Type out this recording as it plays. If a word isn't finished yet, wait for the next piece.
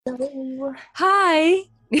Hello. Hi.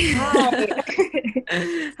 Hi.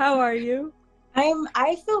 How are you?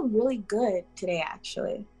 I feel really good today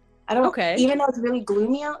actually. I don't Okay. even though it's really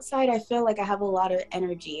gloomy outside, I feel like I have a lot of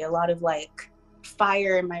energy, a lot of like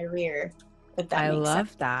fire in my rear, if that I makes sense.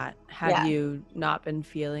 love that. Have Yeah. you not been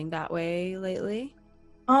feeling that way lately?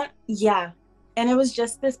 Yeah. And it was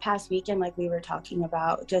just this past weekend, like we were talking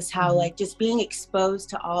about, just how hmm like just being exposed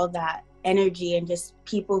to all that energy and just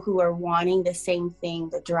people who are wanting the same thing,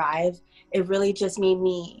 the drive, it really just made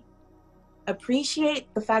me appreciate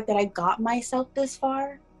the fact that I got myself this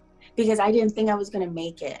far because I didn't think I was going to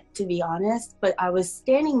make it, to be honest. But I was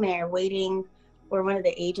standing there waiting for one of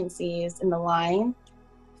the agencies in the line.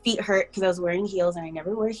 Feet hurt because I was wearing heels and I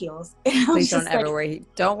never wear heels. And I Please was don't just like, ever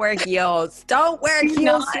don't wear heels. Don't wear do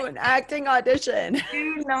heels not, to an acting audition.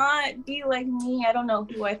 do not be like me. I don't know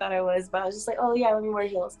who I thought I was, but I was just like, oh yeah, let me wear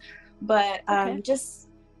heels. But Okay. just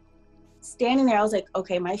standing there, I was like,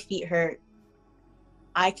 okay, my feet hurt.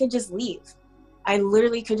 I could just leave. I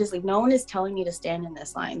literally could just leave. No one is telling me to stand in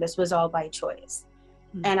this line. This was all by choice.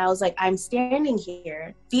 Hmm. And I was like, I'm standing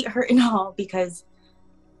here, feet hurt and all, because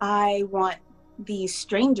I want these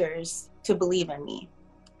strangers to believe in me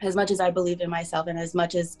as much as I believe in myself and as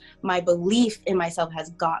much as my belief in myself has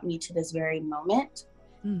got me to this very moment.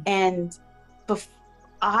 Hmm. And bef-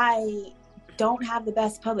 I don't have the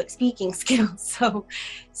best public speaking skills. So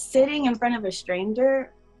sitting in front of a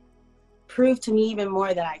stranger proved to me even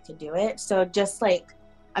more that I could do it. So just like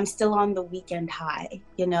I'm still on the weekend high,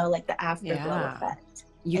 like the afterglow Yeah. effect.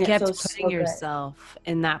 You And it kept feels putting so good. yourself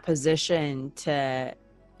in that position to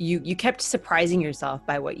you kept surprising yourself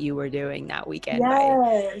by what you were doing that weekend.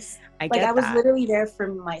 Yes. I Like I get was that. literally there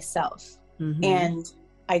for myself. hmm And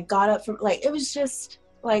I got up from like it was just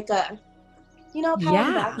like a pat on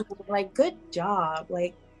the back, Yeah. like good job.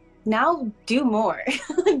 Like now do more.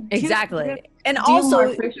 do, do Exactly. And do more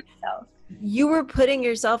also, for yourself. you were putting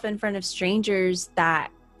yourself in front of strangers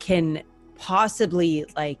that can possibly,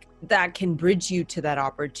 like, that can bridge you to that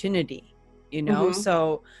opportunity, you know? Hmm.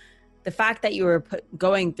 So the fact that you were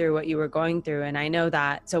going through what you were going through, and I know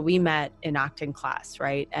that, so we met in acting class,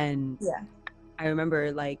 right? And Yeah. I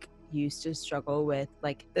remember, like, you used to struggle with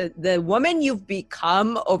like the woman you've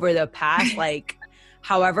become over the past like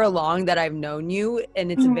however long that I've known you,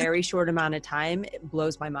 and it's a Hmm. very short amount of time. It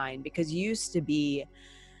blows my mind because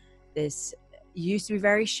this you used to be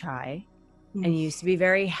very shy, and you used to be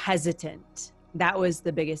very hesitant. That was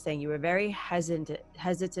the biggest thing. You were very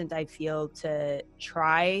hesitant, I feel, to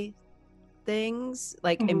try things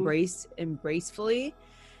like Hmm. embracefully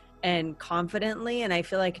and confidently. And I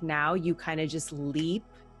feel like now you kind of just leap.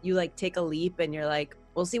 You like take a leap and you're like,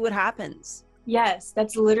 we'll see what happens. Yes,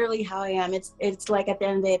 that's literally how I am. It's like at the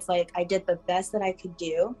end of the day, it's like I did the best that I could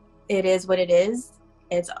do. It is what it is.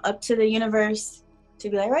 It's up to the universe to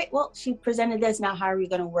be like, right, well, she presented this, now how are we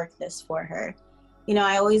gonna work this for her?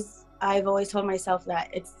 I've always told myself that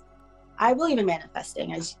I believe in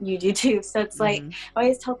manifesting as you do too. So it's like Mm-hmm. I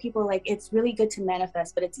always tell people like it's really good to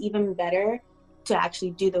manifest, but it's even better to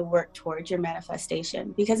actually do the work towards your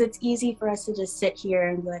manifestation because it's easy for us to just sit here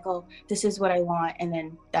and be like, oh, this is what I want, and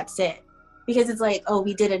then that's it. Because it's like, oh,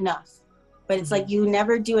 we did enough. But it's Mm-hmm. like you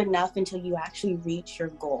never do enough until you actually reach your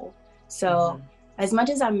goal. So Mm-hmm. as much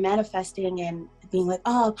as I'm manifesting and being like,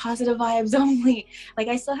 oh, positive vibes only, like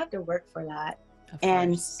I still have to work for that. Of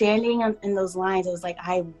And course. standing in those lines, it was like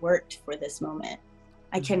I worked for this moment.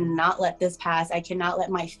 I Mm-hmm. cannot let this pass. I cannot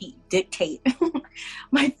let my feet dictate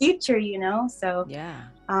my future, So,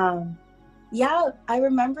 Yeah. um, yeah, I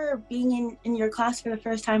remember being in your class for the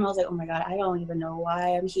first time. I was like, oh my God, I don't even know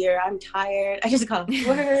why I'm here. I'm tired. I just got off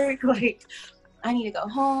work. Like, I need to go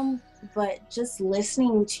home. But just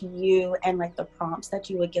listening to you and like the prompts that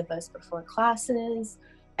you would give us before classes,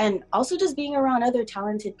 and also just being around other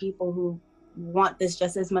talented people who want this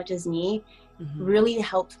just as much as me, mm-hmm. really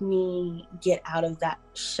helped me get out of that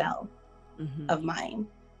shell Mm-hmm. of mine.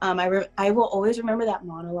 I will always remember that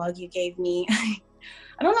monologue you gave me.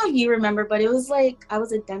 I don't know if you remember, but it was like I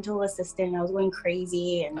was a dental assistant and I was going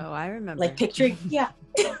crazy and Oh, I like remember. picturing, yeah.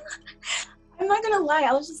 I'm not gonna lie,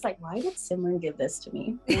 I was just like, why did Simran give this to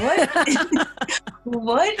me?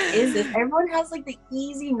 What is this? Everyone has like the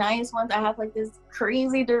easy, nice ones. I have like this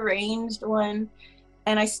crazy deranged one.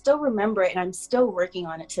 And I still remember it and I'm still working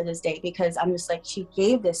on it to this day because I'm just like, she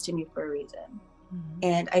gave this to me for a reason. mm-hmm.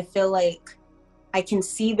 And I feel like I can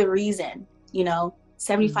see the reason,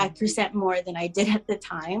 Mm-hmm. 75% more than I did at the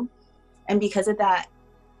time. And because of that,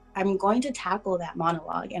 I'm going to tackle that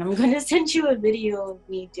monologue and I'm going to send you a video of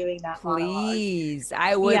me doing that monologue. Please.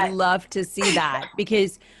 I would Yeah. love to see that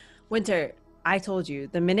because, Wynter, I told you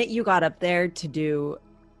the minute you got up there to do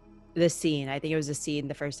the scene. I think it was a scene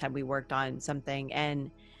the first time we worked on something.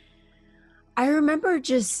 And I remember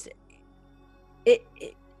just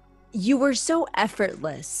you were so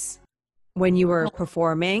effortless when you were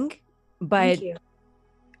performing, but Thank you.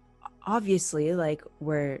 obviously, like,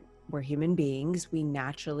 we're human beings, we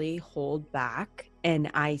naturally hold back, and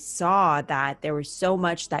I saw that there was so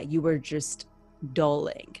much that you were just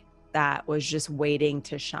dulling, that was just waiting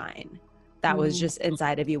to shine, that was just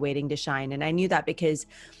inside of you waiting to shine. And I knew that because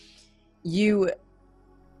you,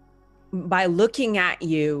 by looking at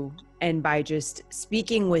you and by just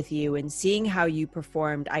speaking with you and seeing how you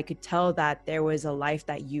performed, I could tell that there was a life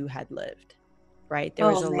that you had lived, right? There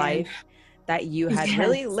was Oh a man. life that you had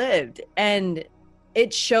really Yes. lived, and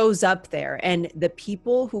it shows up there. And the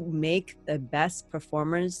people who make the best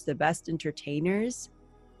performers, the best entertainers,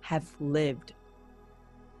 have lived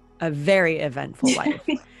a very eventful life.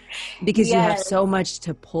 Because you have Yes. so much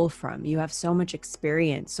to pull from. You have so much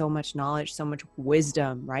experience, so much knowledge, so much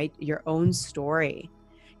wisdom, right? Your own story,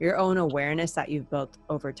 your own awareness that you've built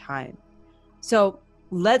over time. So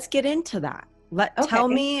let's get into that. Tell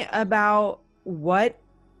Okay. me about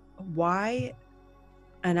why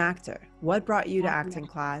an actor? What brought you to acting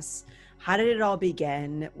class? How did it all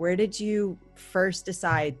begin? Where did you first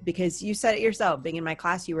decide? Because you said it yourself, being in my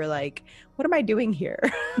class, you were like, what am I doing here?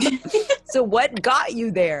 So what got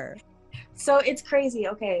you there? So it's crazy.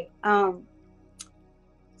 Okay.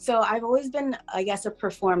 So I've always been, I guess, a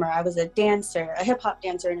performer. I was a dancer, a hip hop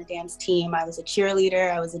dancer in a dance team. I was a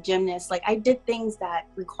cheerleader. I was a gymnast. Like I did things that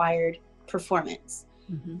required performance.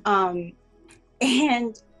 Mm-hmm.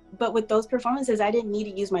 But with those performances, I didn't need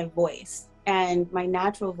to use my voice. And my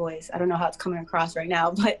natural voice, I don't know how it's coming across right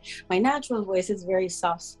now, but my natural voice is very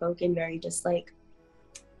soft spoken, very just like,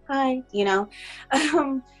 hi, you know?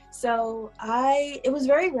 So it was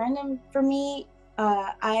very random for me.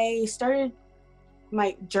 I started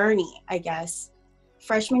my journey, I guess,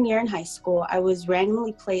 freshman year in high school. I was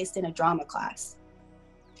randomly placed in a drama class.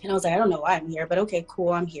 And I was like, I don't know why I'm here, but okay,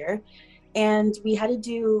 cool, I'm here. And we had to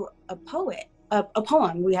do a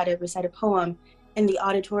poem. We had to recite a poem in the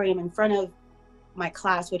auditorium in front of my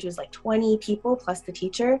class, which was like 20 people plus the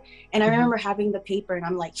teacher. And I remember having the paper and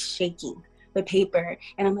I'm like shaking the paper.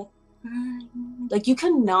 And I'm like you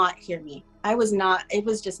could not hear me. It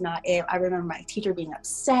was just not it. I remember my teacher being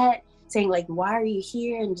upset, saying like, why are you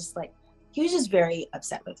here? And just like, he was just very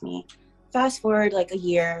upset with me. Fast forward like a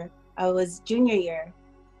year, I was junior year.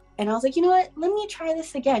 And I was like, you know what? Let me try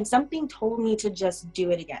this again. Something told me to just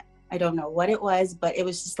do it again. I don't know what it was, but it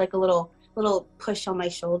was just like a little push on my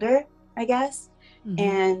shoulder, I guess. Mm-hmm.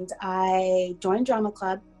 And I joined drama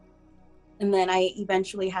club. And then I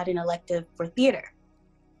eventually had an elective for theater.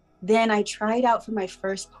 Then I tried out for my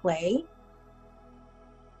first play.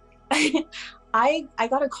 I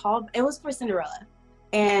got a call. It was for Cinderella.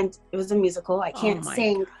 And it was a musical. I can't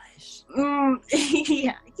sing.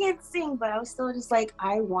 Yeah, I can't sing, but I was still just like,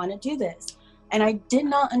 I want to do this. And I did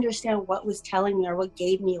not understand what was telling me or what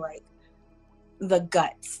gave me like the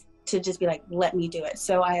guts to just be like, let me do it.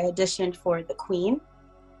 So I auditioned for the Queen.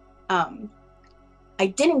 I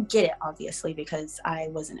didn't get it, obviously, because I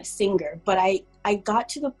wasn't a singer, but I got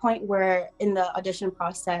to the point where in the audition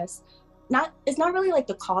process, it's not really like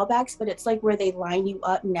the callbacks, but it's like where they line you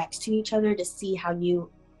up next to each other to see how you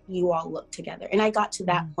all look together. And I got to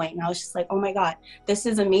that point and I was just like, oh my God, this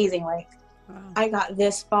is amazing. Like, wow. I got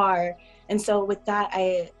this far. And so with that,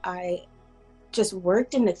 I just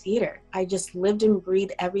worked in the theater. I just lived and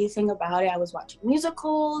breathed everything about it. I was watching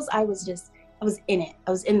musicals. I was in it.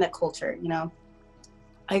 I was in the culture, you know.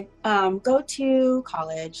 I go to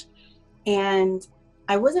college and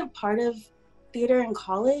I wasn't part of theater in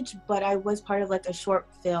college, but I was part of like a short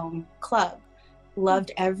film club.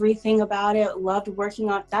 Loved everything about it, loved working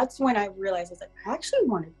on. That's when I realized I was like, I actually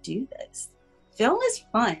want to do this. Film is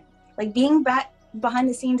fun. Like being back behind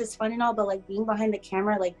the scenes is fun and all, but like being behind the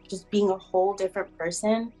camera, like just being a whole different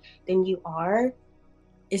person than you are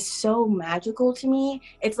is so magical to me.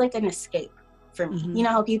 It's like an escape for me. You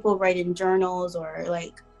know how people write in journals or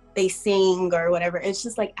like they sing or whatever. It's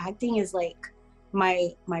just like acting is like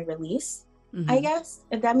my release, I guess,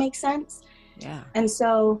 if that makes sense. Yeah. And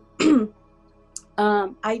so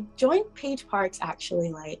I joined Page Parks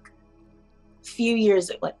actually like few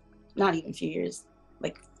years, like not even few years,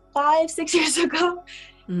 like 5-6 years ago.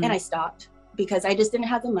 And I stopped because I just didn't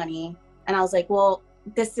have the money. And I was like, well,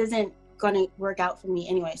 this isn't going to work out for me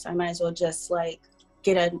anyway. So I might as well just like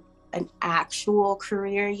get an actual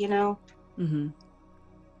career, you know?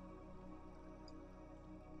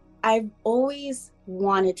 I've always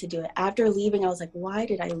wanted to do it. After leaving, I was like, why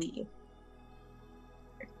did I leave?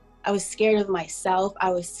 I was scared of myself.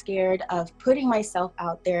 I was scared of putting myself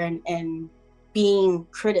out there and being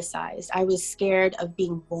criticized. I was scared of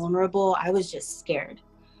being vulnerable. I was just scared.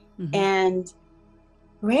 Mm-hmm. And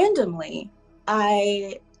randomly,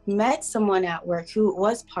 I met someone at work who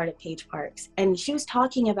was part of Page Parks, and she was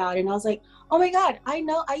talking about it, and I was like, oh my God, I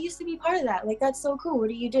know, I used to be part of that. Like, that's so cool. What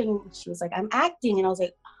are you doing? And she was like, I'm acting. And I was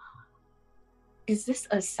like, is this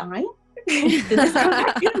a sign? Did this come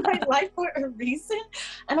back into my life for a reason?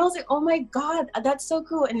 And I was like, oh my God, that's so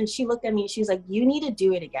cool. And then she looked at me, she was like, you need to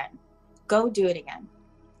do it again. Go do it again.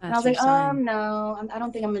 And I was like, no, I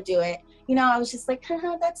don't think I'm gonna do it. You know, I was just like,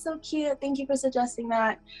 haha, that's so cute. Thank you for suggesting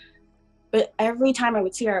that. But every time I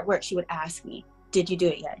would see her at work, she would ask me, did you do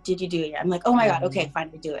it yet? Did you do it yet? I'm like, oh my God, okay, fine,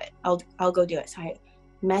 we do it. I'll go do it. So I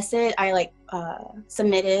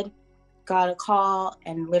submitted, got a call,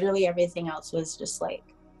 and literally everything else was just like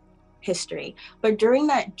history. But during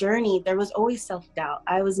that journey, there was always self-doubt.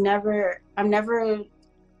 I have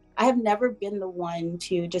never been the one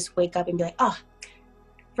to just wake up and be like, oh,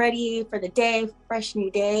 ready for the day, fresh new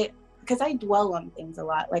day. Because I dwell on things a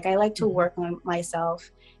lot. Like, I like to work on myself,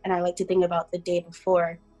 and I like to think about the day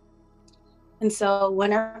before. And so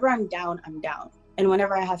whenever I'm down, I'm down. And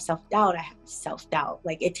whenever I have self-doubt, I have self-doubt.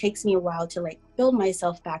 Like, it takes me a while to like build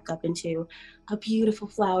myself back up into a beautiful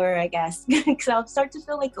flower, I guess. Because I'll start to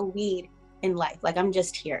feel like a weed in life. Like, I'm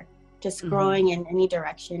just here, just growing in any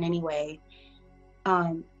direction, any way.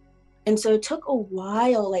 And so it took a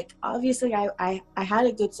while. Like, obviously I had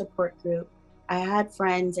a good support group. I had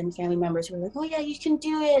friends and family members who were like, oh yeah, you can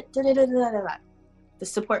do it. Da, da, da, da, da, da. The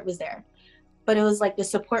support was there. But it was like the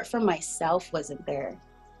support from myself wasn't there.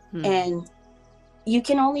 And you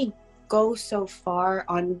can only go so far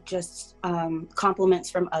on just compliments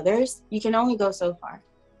from others. You can only go so far.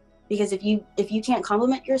 Because if you can't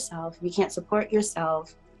compliment yourself, if you can't support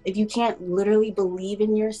yourself, if you can't literally believe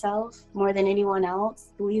in yourself more than anyone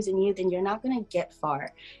else believes in you, then you're not going to get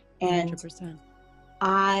far. And 100%.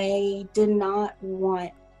 I did not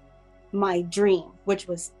want my dream, which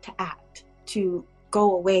was to act, to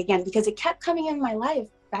go away again, because it kept coming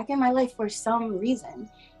back in my life for some reason.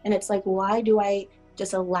 And it's like, why do I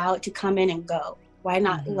just allow it to come in and go? Why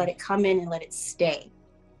not let it come in and let it stay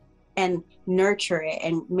and nurture it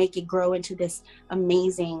and make it grow into this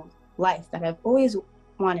amazing life that I've always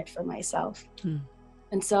wanted for myself?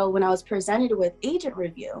 And so when I was presented with agent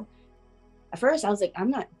review, at first I was like, I'm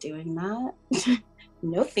not doing that.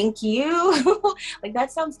 No, thank you. Like,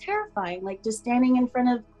 that sounds terrifying. Like, just standing in front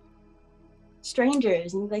of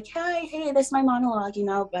strangers and like, hey, this is my monologue, you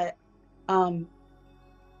know. But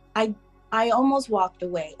I almost walked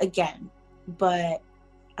away again. But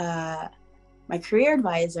my career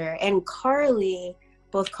advisor and Carly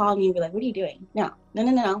both called me and be like, what are you doing? No,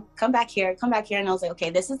 come back here. And I was like, okay,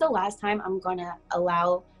 this is the last time I'm gonna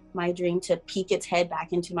allow my dream to peek its head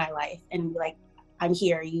back into my life and be like, I'm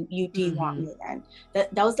here. Do you want me again?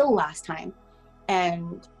 That was the last time.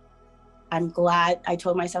 And I'm glad. I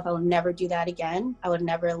told myself I would never do that again. I would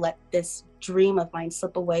never let this dream of mine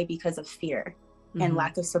slip away because of fear and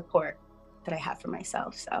lack of support that I have for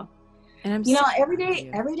myself. So, and every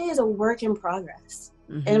day is a work in progress.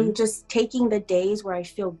 And I'm just taking the days where I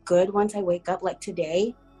feel good once I wake up, like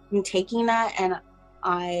today. I'm taking that and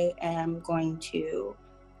I am going to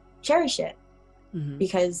cherish it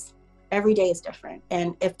because every day is different.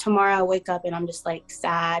 And if tomorrow I wake up and I'm just like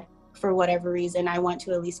sad for whatever reason, I want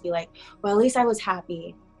to at least be like, well, at least I was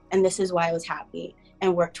happy, and this is why I was happy,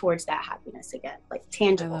 and work towards that happiness again, like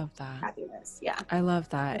tangible. I love that. Happiness. Yeah. I love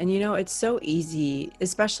that. And it's so easy,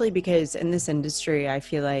 especially because in this industry, I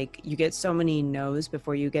feel like you get so many no's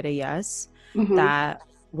before you get a yes, that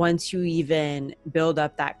once you even build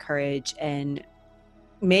up that courage and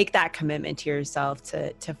make that commitment to yourself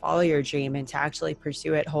to follow your dream and to actually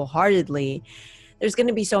pursue it wholeheartedly, there's going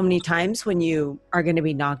to be so many times when you are going to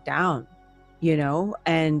be knocked down,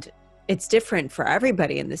 and it's different for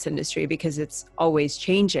everybody in this industry because it's always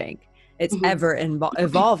changing. It's ever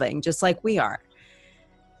evolving, just like we are.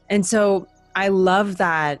 And so I love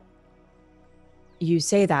that you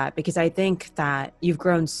say that, because I think that you've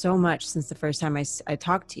grown so much since the first time I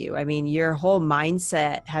talked to you. I mean, your whole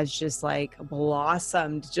mindset has just like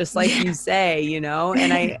blossomed, just like you say, and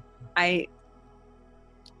I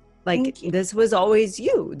like, this was always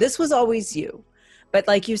you. But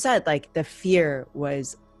like you said, like the fear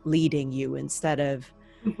was leading you instead of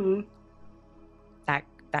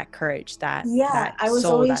that courage, that I was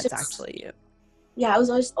soul always that's actually you. Yeah, I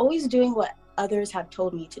was always doing what others have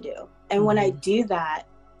told me to do. And when I do that,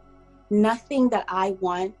 nothing that I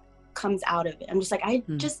want comes out of it. I'm just like, I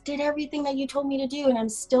just did everything that you told me to do and I'm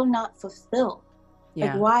still not fulfilled.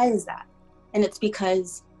 Like, why is that? And it's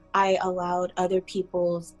because I allowed other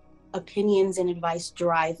people's opinions and advice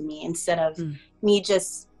drive me instead of me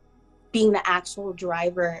just being the actual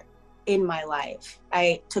driver in my life.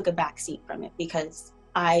 I took a backseat from it because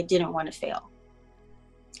I didn't want to fail.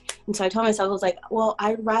 And so I told myself, I was like, well,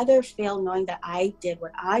 I'd rather fail knowing that I did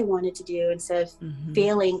what I wanted to do instead of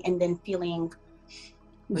failing and then feeling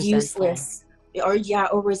useless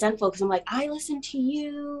or resentful because I'm like, I listened to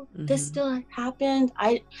you. This still happened.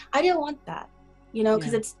 I didn't want that, you know,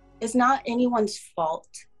 because it's not anyone's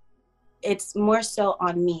fault. It's more so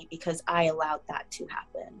on me because I allowed that to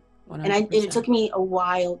happen. 100%. And it took me a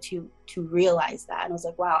while to realize that. And I was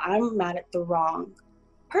like, wow, I'm mad at the wrong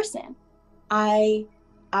person. I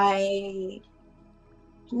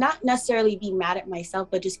not necessarily be mad at myself,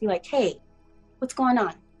 but just be like, hey, what's going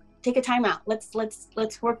on? Take a time out. Let's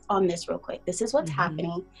work on this real quick. This is what's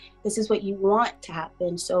happening. This is what you want to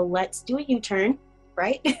happen. So let's do a U-turn,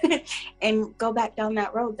 right? And go back down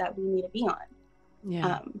that road that we need to be on.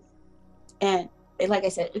 Yeah. And like I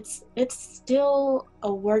said, it's still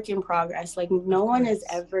a work in progress. Like no one is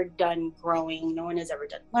ever done growing. No one is ever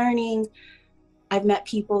done learning. I've met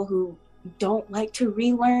people who don't like to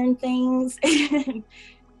relearn things.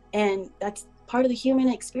 And that's part of the human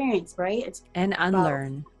experience, right? It's and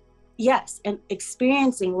unlearn. Yes. And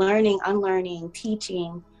experiencing, learning, unlearning,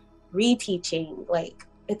 teaching, reteaching, like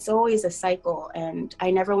it's always a cycle. And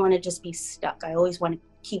I never want to just be stuck. I always want to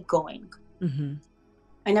keep going.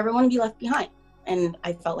 I never want to be left behind. And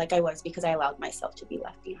I felt like I was because I allowed myself to be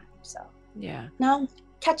left behind. So yeah, now I'm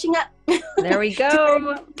catching up. There we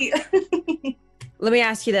go. Let me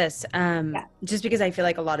ask you this, just because I feel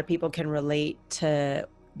like a lot of people can relate to,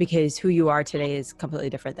 because who you are today is completely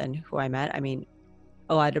different than who I met. I mean,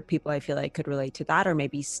 a lot of people I feel like could relate to that or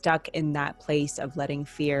maybe stuck in that place of letting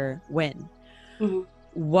fear win.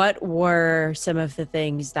 What were some of the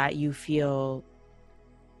things that you feel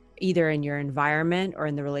either in your environment or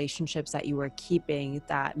in the relationships that you were keeping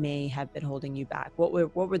that may have been holding you back? What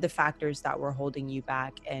were the factors that were holding you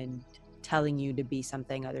back and telling you to be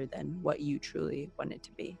something other than what you truly wanted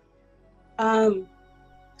to be?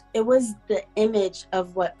 It was the image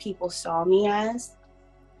of what people saw me as.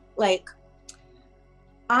 Like,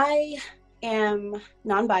 I am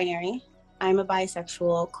non-binary. I'm a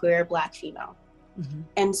bisexual, queer, Black female.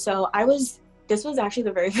 And so this was actually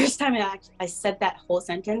the very first time I said that whole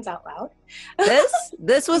sentence out loud.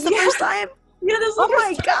 This was the first time? Yeah, this was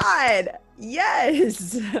my God.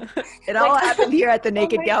 Yes. It all happened here at the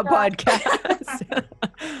Naked Gal podcast.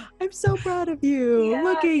 I'm so proud of you. Yeah,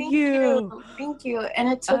 look at you. Thank you. And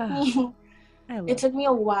it took me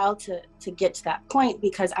a while to get to that point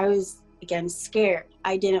because I was, again, scared.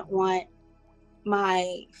 I didn't want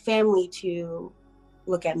my family to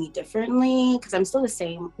look at me differently because I'm still the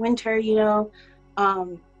same Wynter, you know.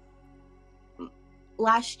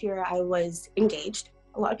 Last year I was engaged.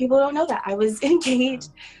 A lot of people don't know that I was engaged.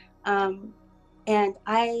 And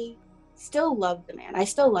I still love the man. I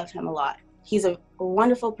still love him a lot. He's a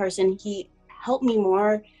wonderful person. He helped me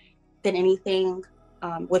more than anything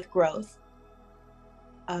with growth.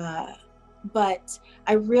 But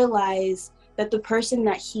I realized that the person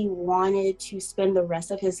that he wanted to spend the rest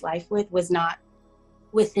of his life with was not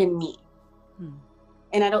within me.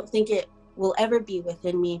 And I don't think it will ever be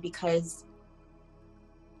within me because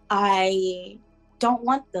I don't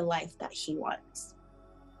want the life that he wants.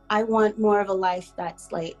 I want more of a life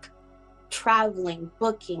that's like traveling,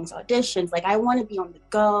 bookings, auditions. Like I want to be on the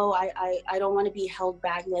go. I don't want to be held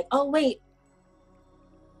back like, oh wait,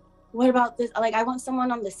 what about this? Like I want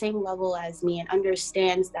someone on the same level as me and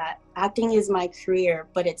understands that acting is my career,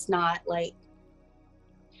 but it's not like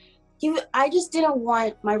I just didn't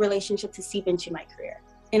want my relationship to seep into my career.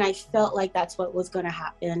 And I felt like that's what was going to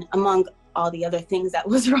happen among all the other things that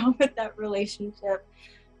was wrong with that relationship.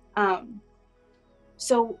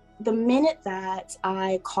 So the minute that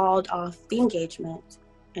I called off the engagement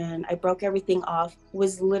and I broke everything off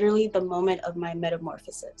was literally the moment of my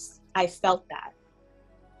metamorphosis. I felt that.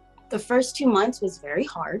 The first 2 months was very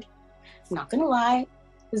hard. I'm not going to lie.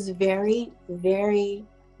 It was very, very,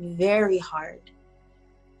 very hard.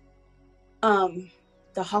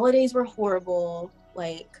 The holidays were horrible.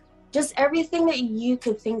 Like just everything that you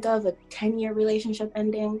could think of a 10-year relationship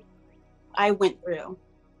ending, I went through.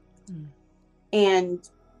 And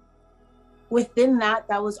within that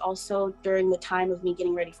was also during the time of me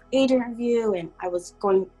getting ready for agent review, and I was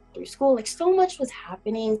going through school. Like so much was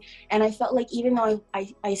happening, and I felt like even though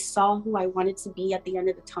I saw who I wanted to be at the end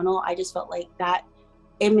of the tunnel, I just felt like that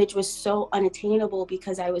image was so unattainable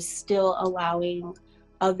because I was still allowing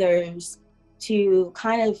others to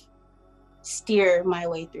kind of steer my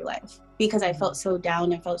way through life, because I felt so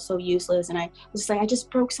down and felt so useless. And I was like, I just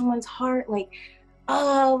broke someone's heart. Like,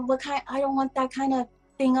 oh, I don't want that kind of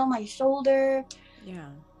thing on my shoulder. Yeah.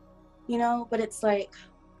 You know, but it's like,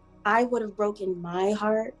 I would have broken my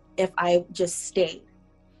heart if I just stayed.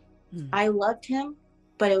 I loved him,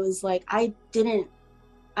 but it was like, I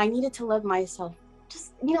needed to love myself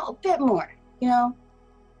just, you know, a bit more, you know.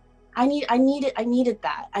 I needed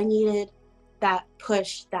that. I needed that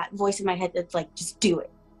push, that voice in my head that's like, just do it.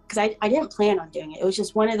 Because I didn't plan on doing it. It was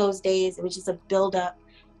just one of those days. It was just a build up.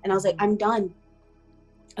 And I was like, I'm done.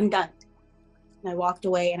 And I walked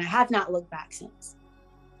away, and I have not looked back since.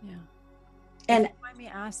 Yeah. And if you mind me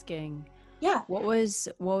asking, yeah, what was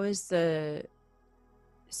the,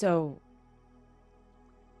 so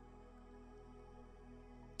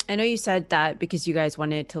I know you said that because you guys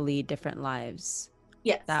wanted to lead different lives.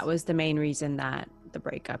 Yes. That was the main reason that the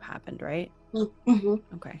breakup happened, right? Mm-hmm.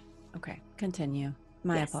 Okay. Continue.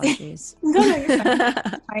 My yes. apologies. No, you're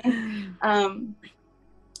fine.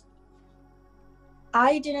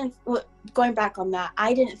 Going back on that,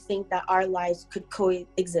 I didn't think that our lives could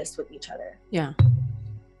coexist with each other. Yeah.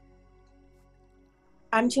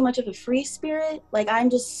 I'm too much of a free spirit. Like, I'm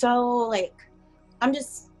just so like, I'm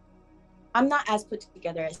not as put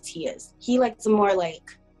together as he is. He likes a more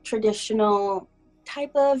like traditional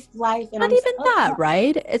type of life. And Not even that,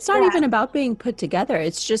 right? It's not even about being put together.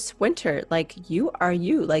 It's just Wynter. Like, you are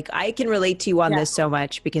you. Like, I can relate to you on this so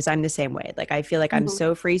much because I'm the same way. Like, I feel like I'm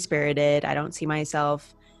so free spirited. I don't see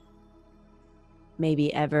myself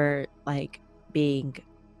maybe ever like being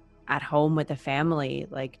at home with a family,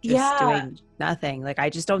 like just doing nothing. Like, I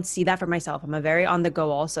just don't see that for myself. I'm a very on the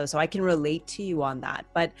go also. So I can relate to you on that,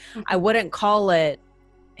 but I wouldn't call it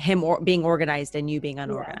him being organized and you being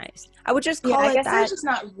unorganized. I would just call it guess that. It's just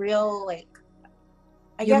not real. Like,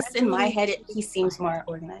 I guess in my head, he seems more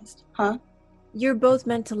organized. Huh? You're both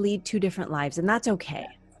meant to lead two different lives, and that's okay.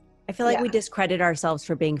 I feel like we discredit ourselves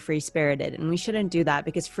for being free spirited, and we shouldn't do that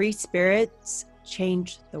because free spirits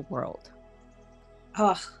change the world.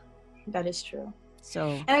 Oh, that is true. So,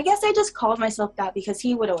 and I guess I just called myself that because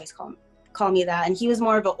he would always call me that, and he was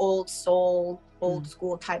more of an old soul, old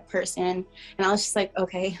school type person, and I was just like,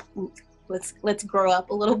 okay, let's grow up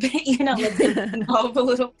a little bit, you know, let's evolve a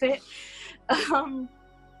little bit.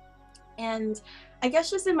 And I guess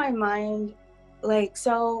just in my mind, like,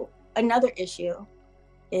 so another issue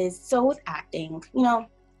is, so with acting, you know,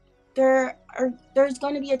 there's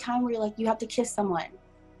going to be a time where you're like, you have to kiss someone.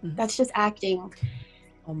 That's just acting.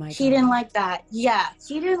 Oh my God. He didn't like that. Yeah,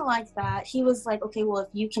 he didn't like that. He was like, okay, well, if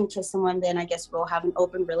you can kiss someone, then I guess we'll have an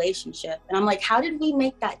open relationship. And I'm like, how did we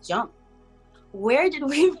make that jump? Where did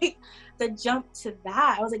we make the jump to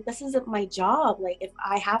that? I was like, this isn't my job. Like, if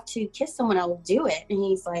I have to kiss someone, I will do it. And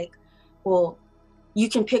he's like, well, you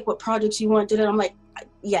can pick what projects you want to do. I'm like,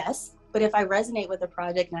 yes. But if I resonate with a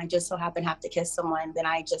project and I just so happen to have to kiss someone, then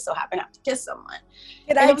I just so happen to have to kiss someone.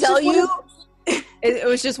 Can I tell you? It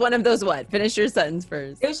was just one of those, what? Finish your sentence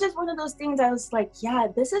first. It was just one of those things. I was like, yeah,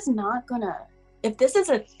 this is not gonna, if this is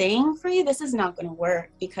a thing for you, this is not gonna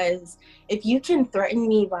work. Because if you can threaten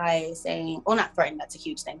me by saying, well, not threaten, that's a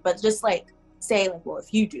huge thing, but just like say like, well,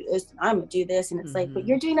 if you do this, then I'm gonna do this. And it's like, but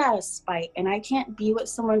you're doing that out of spite. And I can't be with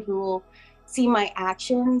someone who will see my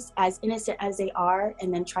actions as innocent as they are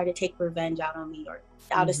and then try to take revenge out on me or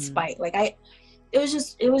out of spite. Like it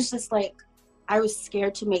was just like, I was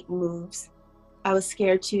scared to make moves. I was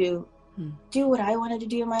scared to do what I wanted to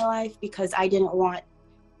do in my life because I didn't want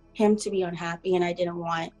him to be unhappy, and I didn't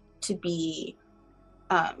want to be,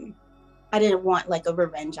 I didn't want like a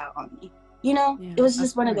revenge out on me. You know, it was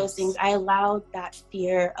just one of those things. I allowed that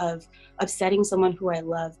fear of upsetting someone who I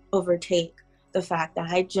love overtake the fact that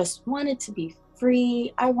I just wanted to be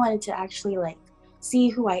free. I wanted to actually like see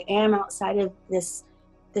who I am outside of this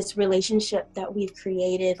relationship that we've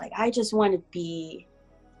created. Like, I just want to be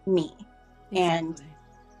me. Exactly. And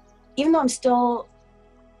even though I'm still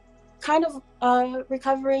kind of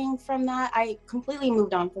recovering from that, I completely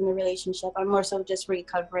moved on from the relationship. I'm more so just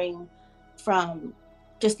recovering from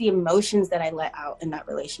just the emotions that I let out in that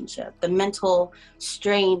relationship, the mental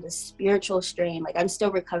strain, the spiritual strain. Like, I'm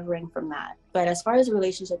still recovering from that. But as far as the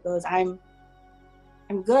relationship goes, I'm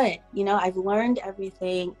good. You know, I've learned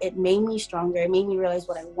everything. It made me stronger. It made me realize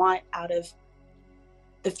what I want out of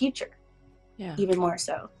the future. Yeah. Even more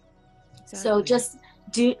so. Exactly. So just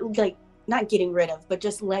not getting rid of, but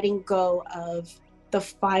just letting go of the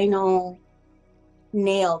final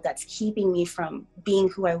nail that's keeping me from being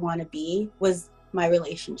who I want to be was my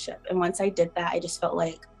relationship. And once I did that, I just felt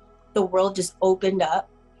like the world just opened up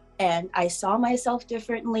and I saw myself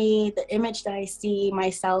differently. The image that I see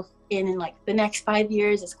myself in like the next 5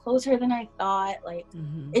 years is closer than I thought. Like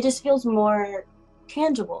it just feels more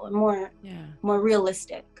tangible and more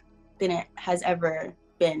realistic than it has ever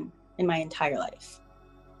been in my entire life.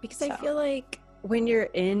 Because I feel like when you're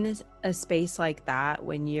in a space like that,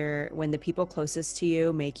 when the people closest to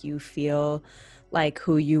you make you feel like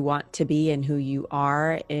who you want to be and who you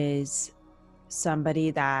are is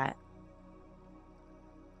somebody that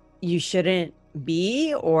you shouldn't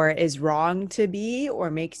be or is wrong to be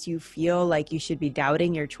or makes you feel like you should be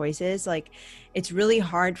doubting your choices, like it's really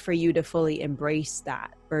hard for you to fully embrace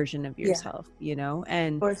that version of yourself, you know?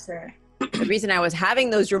 And for sure. The reason I was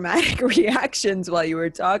having those dramatic reactions while you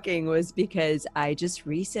were talking was because I just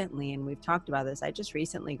recently, and we've talked about this, I just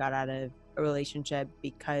recently got out of a relationship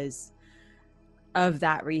because of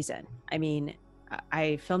that reason. I mean,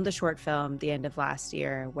 I filmed a short film the end of last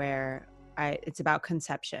year where it's about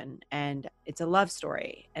conception and it's a love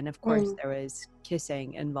story. And of course there was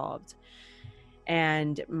kissing involved.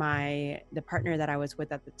 And the partner that I was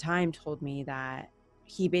with at the time told me that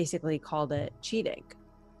he basically called it cheating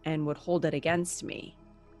and would hold it against me.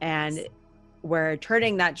 And we're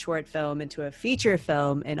turning that short film into a feature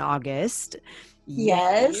film in August.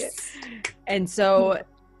 Yes. And so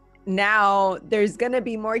now there's going to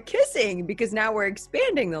be more kissing because now we're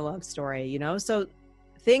expanding the love story, you know? So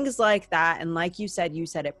things like that. And like you said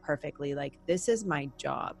it perfectly. Like, this is my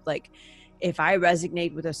job. Like, if I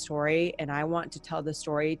resonate with a story and I want to tell the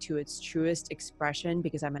story to its truest expression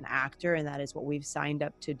because I'm an actor and that is what we've signed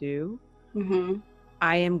up to do,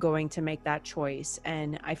 I am going to make that choice.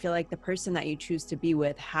 And I feel like the person that you choose to be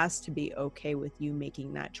with has to be okay with you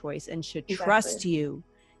making that choice and should trust you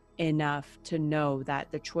enough to know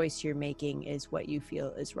that the choice you're making is what you feel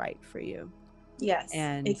is right for you. Yes,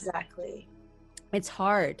 and exactly. It's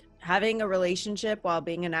hard. Having a relationship while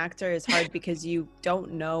being an actor is hard because you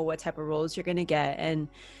don't know what type of roles you're going to get. And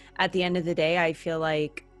at the end of the day, I feel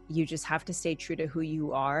like you just have to stay true to who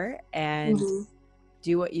you are and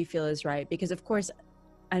do what you feel is right. Because of course,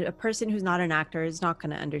 a person who's not an actor is not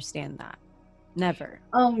going to understand that. Never.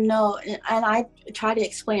 Oh no. And I try to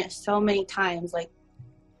explain it so many times. Like,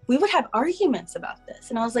 we would have arguments about this.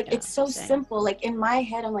 And I was like, it's so simple. Like, in my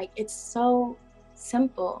head, I'm like, it's so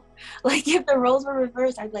simple. Like, if the roles were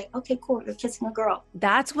reversed, I'd be like, okay, cool, you're kissing a girl.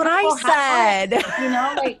 That's what I said. You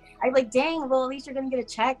know, like, I'd like, dang, well, at least you're gonna get a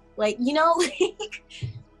check. Like, you know,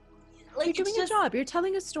 like you're doing a job. You're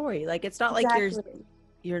telling a story. Like, it's not like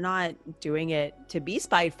you're not doing it to be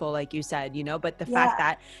spiteful, like you said, you know, but the fact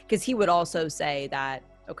that, because he would also say that,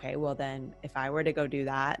 okay, well then if I were to go do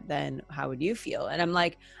that, then how would you feel? And I'm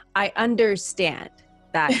like, I understand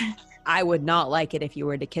that I would not like it if you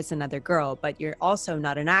were to kiss another girl, but you're also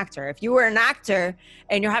not an actor. If you were an actor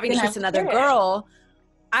and you're having to kiss another girl,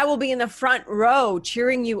 I will be in the front row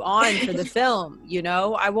cheering you on for the film, you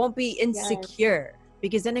know? I won't be insecure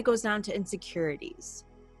because then it goes down to insecurities.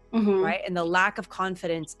 Right? And the lack of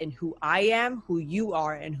confidence in who I am, who you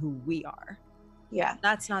are, and who we are. Yeah.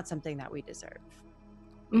 That's not something that we deserve.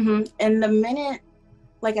 And the minute,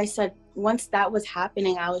 like I said, once that was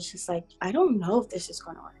happening, I was just like, I don't know if this is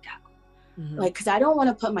going to work out. Like, because I don't want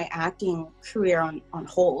to put my acting career on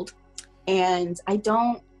hold. And I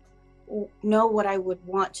don't know what I would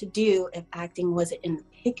want to do if acting wasn't in the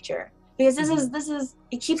picture. Because this is,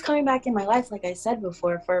 it keeps coming back in my life, like I said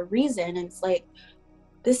before, for a reason. And it's like,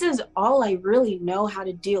 this is all I really know how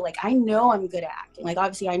to do. Like, I know I'm good at acting. Like,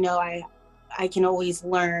 obviously I know I can always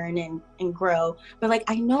learn and grow, but like,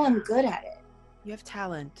 I know I'm good at it. You have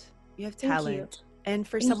talent. And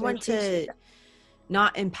for someone to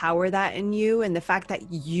not empower that in you, and the fact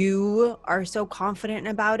that you are so confident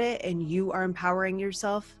about it and you are empowering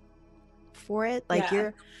yourself for it,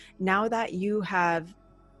 like now that you have,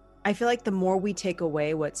 I feel like the more we take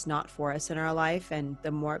away what's not for us in our life, and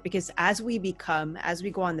the more, because as we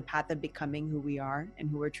go on the path of becoming who we are and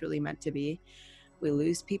who we're truly meant to be, we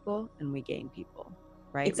lose people and we gain people,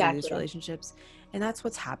 right? Exactly. We lose relationships. And that's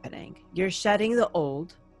what's happening. You're shedding the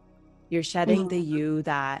old. You're shedding the you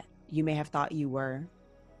that you may have thought you were,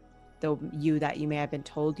 the you that you may have been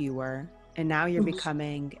told you were. And now you're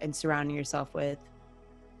becoming and surrounding yourself with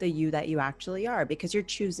the you that you actually are, because you're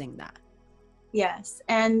choosing that. Yes.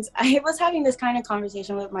 And I was having this kind of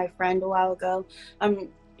conversation with my friend a while ago.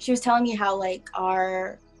 She was telling me how like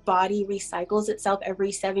our body recycles itself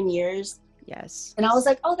every 7 years. Yes. And I was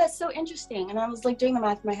like, oh, that's so interesting. And I was like doing the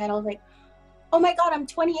math in my head. I was like, oh my God, I'm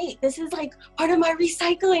 28. This is like part of my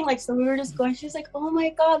recycling. Like, so we were just going, she was like, oh my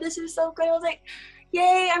God, this is so good. I was like,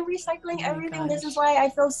 yay, I'm Oh recycling my everything. This is gosh. why I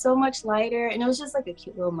feel so much lighter. And it was just like a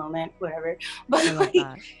cute little moment, whatever. But I love like,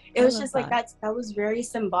 that. it I was love just like, that. that was very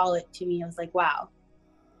symbolic to me. I was like, wow,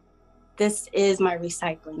 this is my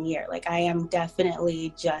recycling year. Like, I am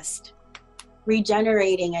definitely just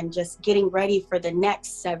regenerating and just getting ready for the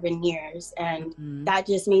next 7 years. And that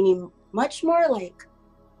just made me much more like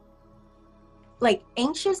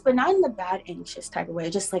anxious, but not in the bad anxious type of way.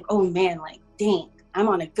 Just like, oh man, like, dang, I'm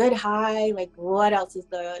on a good high. Like, what else is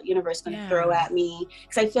the universe going to throw at me?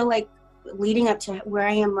 Because I feel like leading up to where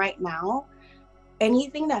I am right now,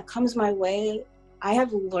 anything that comes my way, I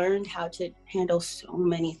have learned how to handle so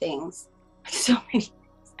many things, so many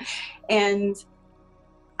things. And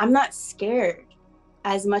I'm not scared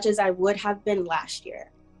as much as I would have been last year.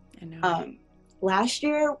 I know. Last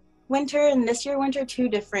year winter and this year winter, two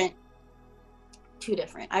different.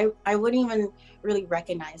 I wouldn't even really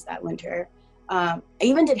recognize that winter. I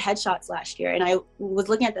even did headshots last year, and I was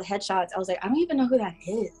looking at the headshots. I was like, I don't even know who that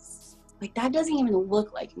is. Like, that doesn't even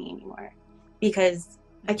look like me anymore, because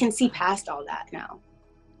I can see past all that now.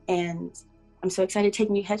 And I'm so excited to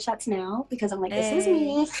take new headshots now, because I'm like, this is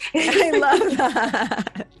me. I love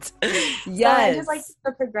that. Yes. So I just like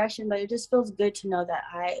the progression, but it just feels good to know that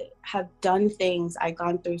I have done things. I've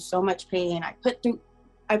gone through so much pain. I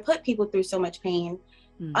put people through so much pain,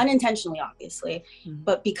 unintentionally, obviously,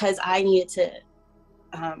 but because I needed to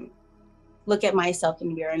look at myself in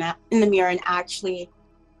the mirror and actually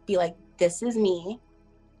be like, this is me,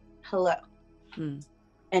 hello, and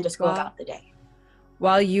just go about the day.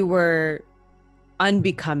 While you were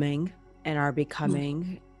unbecoming and are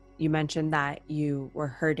becoming, you mentioned that you were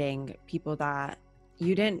hurting people that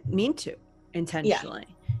you didn't mean to intentionally.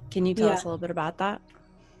 Yeah. Can you tell us a little bit about that?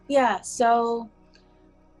 Yeah, so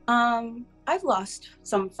I've lost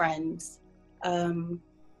some friends, and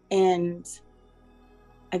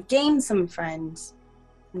I've gained some friends,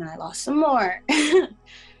 and I lost some more.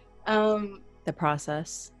 The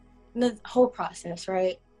process. The whole process,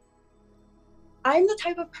 right? I'm the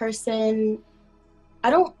type of person, I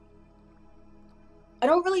don't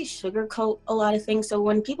really sugarcoat a lot of things. So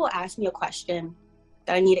when people ask me a question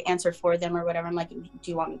that I need to answer for them or whatever, I'm like, do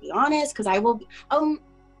you want me to be honest? Because I will be,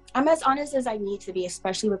 I'm as honest as I need to be,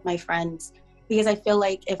 especially with my friends, because I feel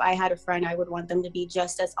like if I had a friend, I would want them to be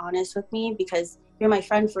just as honest with me, because you're my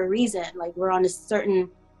friend for a reason. Like, we're on a certain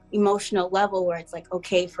emotional level where it's like,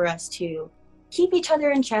 okay for us to keep each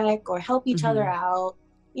other in check or help each other out.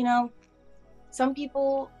 You know, some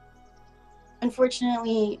people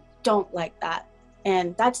unfortunately don't like that,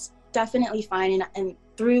 and that's definitely fine. And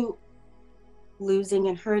through losing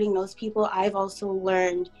and hurting those people, I've also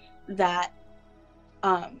learned that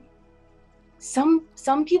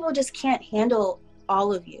some people just can't handle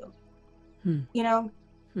all of you, you know?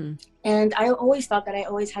 And I always thought that I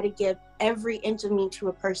always had to give every inch of me to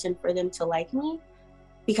a person for them to like me,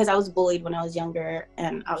 because I was bullied when I was younger,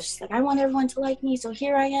 and I was just like, I want everyone to like me, so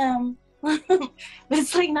here I am. But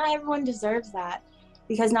it's like, not everyone deserves that,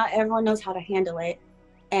 because not everyone knows how to handle it,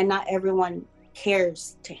 and not everyone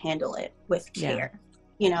cares to handle it with care,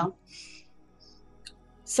 you know?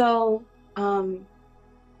 So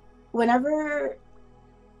whenever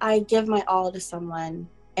I give my all to someone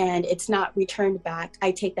and it's not returned back,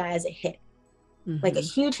 I take that as a hit, like a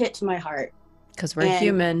huge hit to my heart. Because we're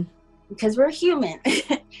human. Because we're human.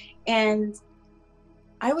 And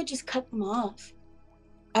I would just cut them off.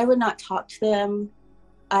 I would not talk to them.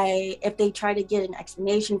 If they try to get an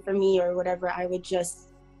explanation from me or whatever, I would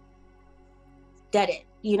just dead it.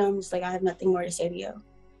 You know, I'm just like, I have nothing more to say to you.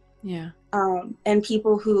 Yeah. And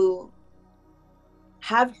people who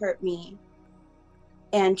have hurt me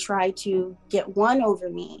and try to get one over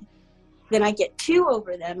me, then I get two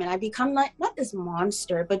over them, and I become like, not this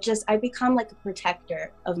monster, but just I become like a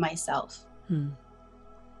protector of myself.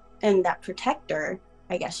 And that protector,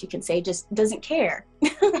 I guess you could say, just doesn't care.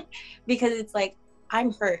 Because it's like,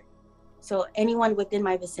 I'm hurt, so anyone within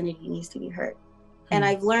my vicinity needs to be hurt. And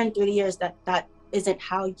I've learned through the years that that isn't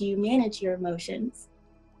how you manage your emotions,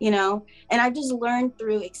 you know? And I've just learned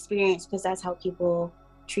through experience, because that's how people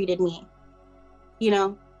treated me, you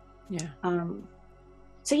know? Yeah.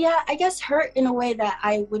 So yeah, I guess hurt in a way that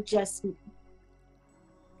I would just,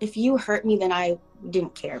 if you hurt me, then I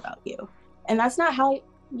didn't care about you. And that's not how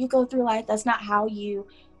you go through life. That's not how you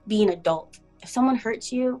be an adult. If someone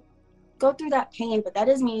hurts you, go through that pain, but that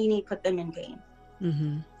doesn't mean you need to put them in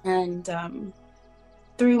pain. And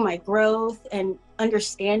through my growth and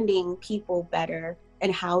understanding people better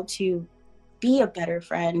and how to be a better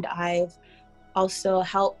friend, I've also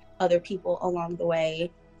helped other people along the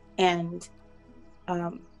way. And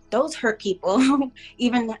those hurt people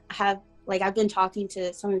even have, like, I've been talking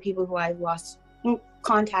to some of the people who I've lost in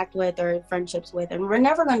contact with or friendships with, and we're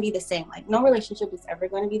never going to be the same. Like, no relationship is ever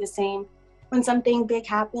going to be the same when something big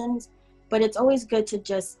happens, but it's always good to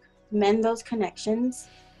just mend those connections,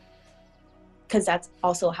 because that's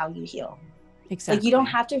also how you heal. Exactly. Like, you don't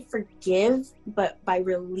have to forgive, but by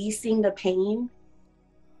releasing the pain,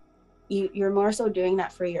 you're more so doing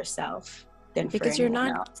that for yourself than because for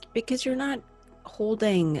anyone else. because you're not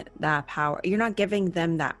holding that power. You're not giving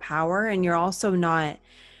them that power, and you're also not,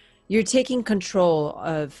 you're taking control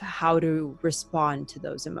of how to respond to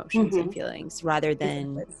those emotions and feelings, rather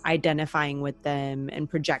than identifying with them and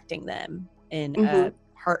projecting them in a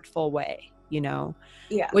hurtful way, you know?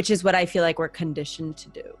 Yeah. Which is what I feel like we're conditioned to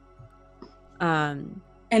do.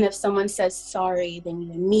 And if someone says sorry, then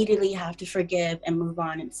you immediately have to forgive and move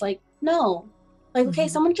on. It's like, no. Like, okay,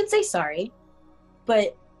 someone can say sorry,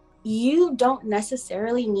 but you don't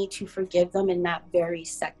necessarily need to forgive them in that very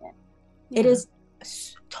second. Yeah. It is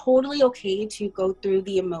totally okay to go through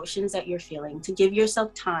the emotions that you're feeling, to give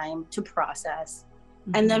yourself time to process.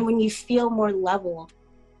 And then when you feel more leveled,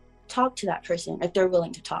 talk to that person if they're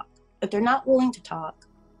willing to talk. If they're not willing to talk,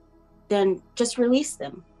 then just release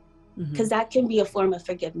them. Because that can be a form of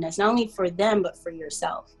forgiveness, not only for them, but for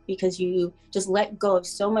yourself, because you just let go of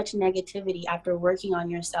so much negativity after working on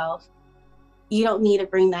yourself. You don't need to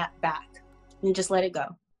bring that back. You just let it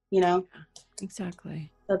go, you know?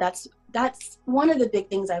 Exactly. So that's one of the big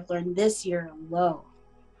things I've learned this year alone.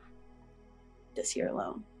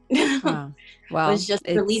 Wow. Well, was just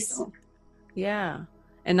releasing. Yeah.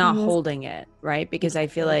 And not holding it, right? Because I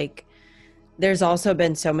feel like there's also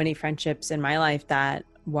been so many friendships in my life that,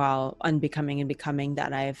 while unbecoming and becoming,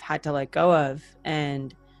 that I've had to let go of.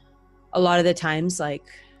 And a lot of the times, like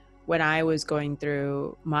when I was going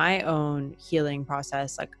through my own healing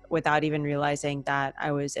process, like without even realizing that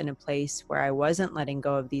I was in a place where I wasn't letting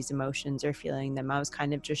go of these emotions or feeling them, I was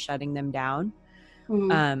kind of just shutting them down.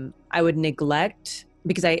 I would neglect,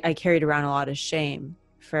 because I carried around a lot of shame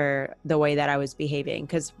for the way that I was behaving,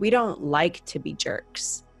 because we don't like to be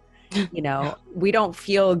jerks. You know, we don't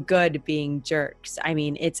feel good being jerks. I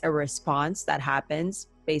mean, it's a response that happens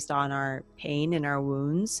based on our pain and our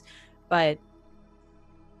wounds, but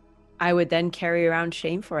I would then carry around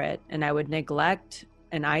shame for it, and I would neglect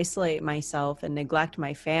and isolate myself and neglect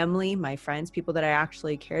my family, my friends, people that I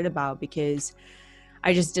actually cared about, because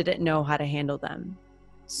I just didn't know how to handle them.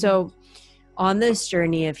 So on this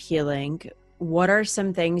journey of healing, what are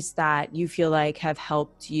some things that you feel like have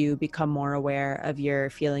helped you become more aware of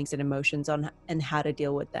your feelings and emotions and how to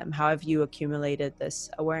deal with them? How have you accumulated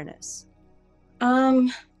this awareness?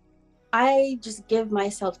 I just give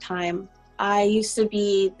myself time. I used to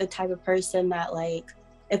be the type of person that, like,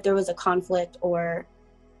 if there was a conflict or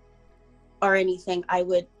anything, I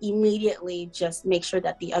would immediately just make sure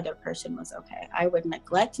that the other person was okay. I would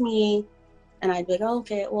neglect me. And I'd be like, oh,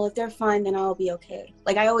 okay, well, if they're fine, then I'll be okay.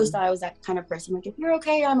 Like, I always thought I was that kind of person. Like, if you're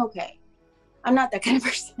okay, I'm okay. I'm not that kind of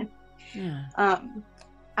person. Yeah.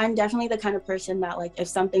 I'm definitely the kind of person that, like, if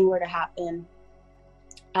something were to happen,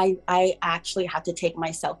 I actually have to take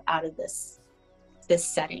myself out of this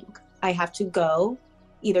setting. I have to go,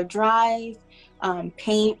 either drive,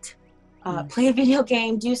 paint, play a video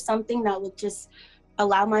game, do something that would just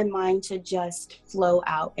allow my mind to just flow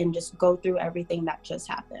out and just go through everything that just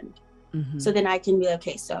happened. So then I can be like,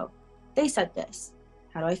 okay, so they said this.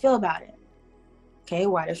 How do I feel about it? Okay,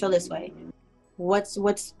 why do I feel this way?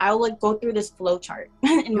 I'll like go through this flow chart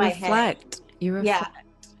in my head. You reflect.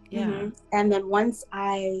 Yeah. And then once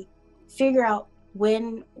I figure out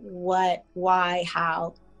when, what, why,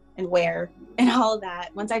 how, and where, and all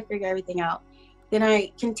that, once I figure everything out, then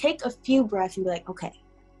I can take a few breaths and be like, okay,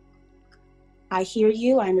 I hear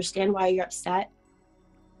you. I understand why you're upset.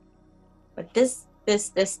 But this,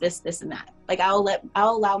 and that. Like, I'll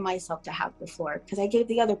allow myself to have the floor, because I gave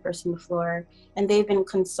the other person the floor and they've been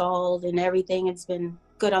consoled and everything. It's been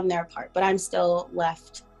good on their part, but I'm still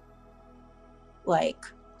left like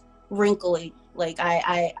wrinkly. Like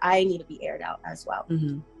I need to be aired out as well.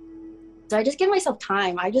 So I just give myself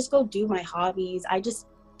time. I just go do my hobbies. I just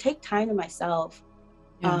take time to myself.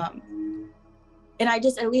 And I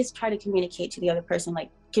just at least try to communicate to the other person,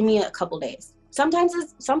 like, give me a couple days. Sometimes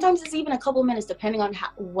it's even a couple minutes, depending on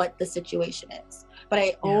what the situation is. But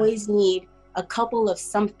I always need a couple of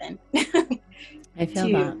something I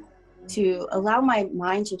feel to allow my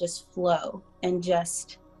mind to just flow and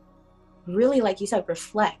just really, like you said,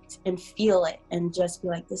 reflect and feel it and just be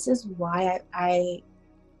like, this is why I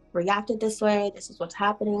reacted this way. This is what's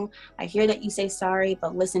happening. I hear that you say sorry,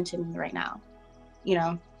 but listen to me right now, you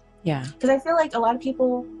know? Yeah. Because I feel like a lot of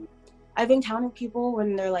people, I've encountered people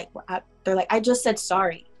when they're like, I just said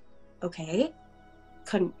sorry. Okay,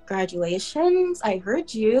 congratulations, I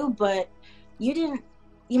heard you, but you didn't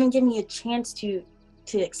even give me a chance to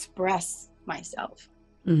express myself.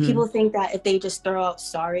 People think that if they just throw out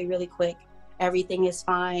sorry really quick, everything is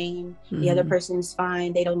fine, the other person's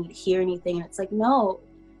fine, they don't need to hear anything. And it's like, no,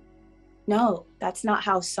 that's not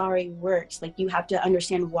how sorry works. Like, you have to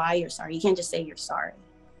understand why you're sorry. You can't just say you're sorry.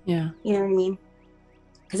 Yeah. You know what I mean?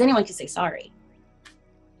 Because anyone can say sorry,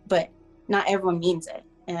 but not everyone means it.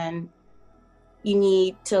 And you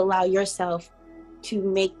need to allow yourself to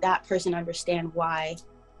make that person understand why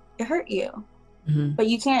it hurt you. But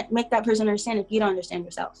you can't make that person understand if you don't understand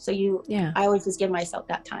yourself. So I always just give myself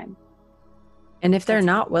that time. And if they're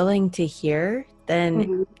not willing to hear,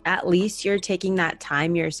 then at least you're taking that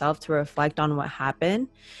time yourself to reflect on what happened.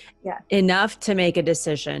 Yeah. Enough to make a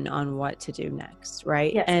decision on what to do next,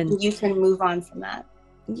 right? Yes, and you can move on from that.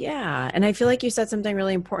 Yeah. And I feel like you said something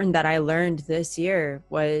really important that I learned this year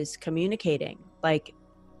was communicating. Like,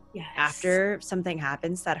 after something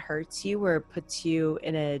happens that hurts you or puts you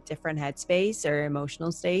in a different headspace or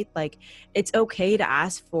emotional state, like, it's okay to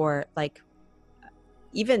ask for, like,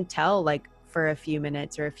 even tell, like, for a few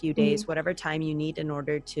minutes or a few days, whatever time you need in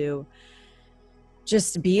order to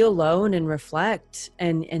just be alone and reflect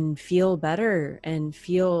and feel better and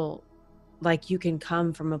feel like you can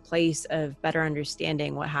come from a place of better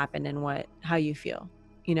understanding what happened and how you feel,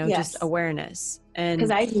 just awareness. And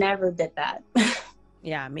because I never did that.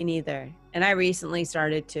 Yeah, me neither. And I recently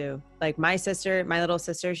started to, like, my little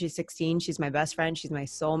sister, she's 16. She's my best friend. She's my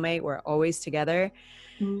soulmate. We're always together.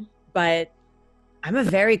 But I'm a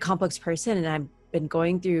very complex person, and I've been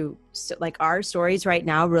going through, like, our stories right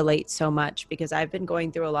now relate so much because I've been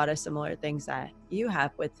going through a lot of similar things that you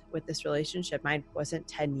have with this relationship. Mine wasn't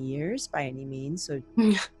 10 years by any means. So,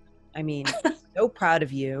 I mean, so proud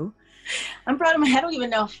of you. I'm proud of my, I don't even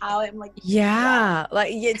know how I'm like, yeah, like,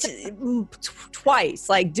 it's twice,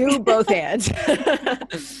 like, do both hands,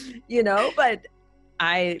 but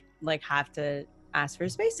I, like, have to ask for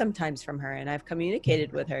space sometimes from her. And I've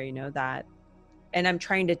communicated with her, that, and I'm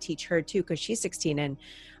trying to teach her too, because she's 16. And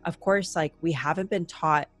of course, like, we haven't been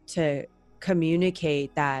taught to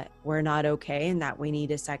communicate that we're not okay and that we need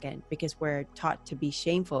a second, because we're taught to be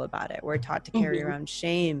shameful about it. We're taught to carry around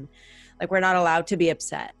shame. Like, we're not allowed to be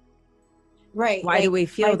upset. Right. Why do we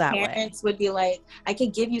feel that way? My parents would be like, I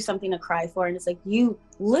could give you something to cry for. And it's like, you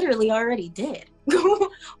literally already did.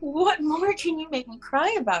 What more can you make me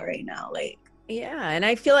cry about right now? Like, yeah. And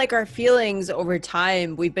I feel like our feelings over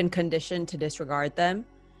time, we've been conditioned to disregard them.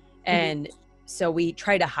 And so we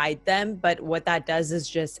try to hide them. But what that does is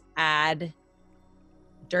just add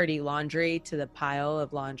dirty laundry to the pile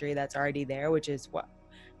of laundry that's already there, which is what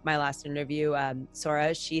my last interview,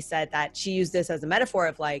 Sora, she said that she used this as a metaphor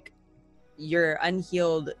of, like, your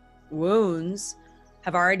unhealed wounds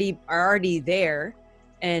are already there,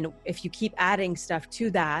 and if you keep adding stuff to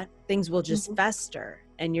that, things will just fester,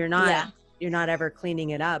 and you're not ever cleaning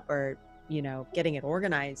it up or getting it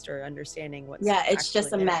organized or understanding what's it's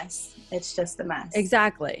just a there. mess. It's just a mess.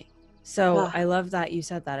 Exactly. So I love that you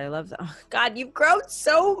said that. I love that. Oh, God, you've grown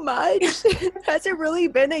so much. Has it really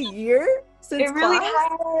been a year since it really class?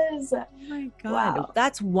 has. Oh my God. Wow.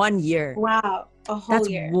 That's 1 year. Wow. A whole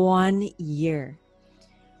year. That's 1 year.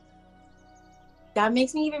 That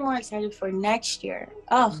makes me even more excited for next year.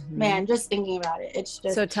 Oh man, just thinking about it. It's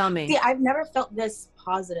just, so tell me. See, I've never felt this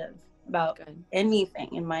positive about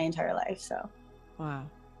anything in my entire life. So wow.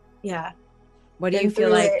 Yeah. What do you feel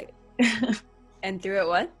like? And through it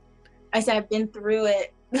what? I said I've been through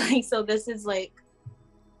it. Like, so this is like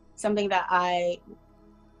something that I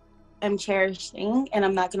am cherishing, and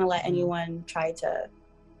I'm not gonna let anyone try to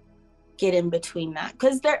get in between that,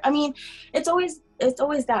 because it's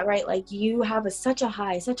always that, right? Like, you have such a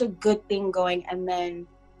high, such a good thing going, and then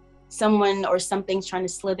someone or something's trying to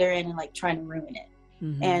slither in and, like, trying to ruin it.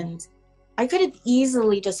 And I could have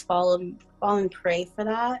easily just fallen prey for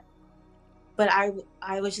that, but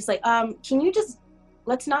I was just like, can you just,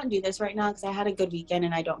 let's not do this right now, because I had a good weekend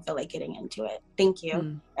and I don't feel like getting into it. Thank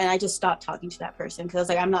you. And I just stopped talking to that person, because I was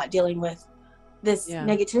like, I'm not dealing with this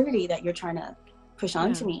negativity that you're trying to push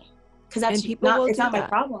onto me, because that's it's not my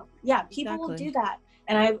problem. Yeah, people will do that.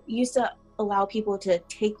 And I used to allow people to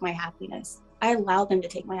take my happiness. I allowed them to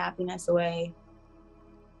take my happiness away.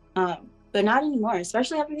 But not anymore,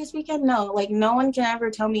 especially after this weekend. No, like, no one can ever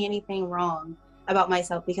tell me anything wrong about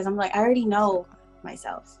myself, because I'm like, I already know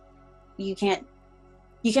myself. You can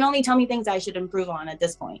only tell me things I should improve on at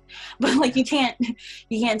this point. But, like, you can't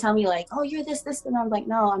tell me, like, oh, you're this, and I'm like,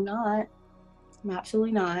 no, I'm not. I'm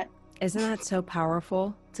absolutely not. Isn't that so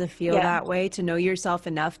powerful to feel that way, to know yourself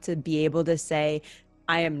enough to be able to say,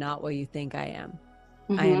 I am not what you think I am?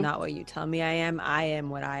 I am not what you tell me I am. I am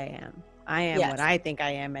what I am. I am what I think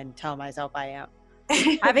I am and tell myself I am.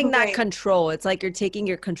 Having that control, it's like you're taking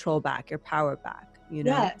your control back, your power back, you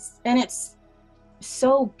know? Yes. And it's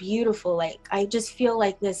so beautiful. Like, I just feel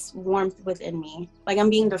like this warmth within me. Like I'm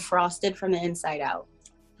being defrosted from the inside out.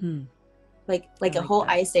 Like a whole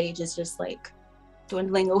ice age is just like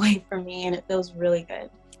dwindling away from me, and it feels really good.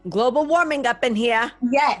 Global warming up in here.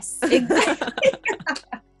 Yes, exactly.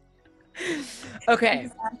 Okay.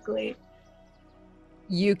 Exactly.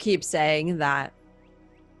 You keep saying that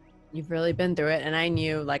you've really been through it. And I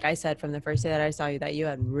knew, like I said, from the first day that I saw you, that you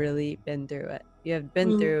had really been through it. You have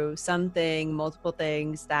been through something, multiple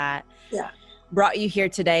things that brought you here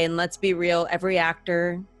today. And let's be real, every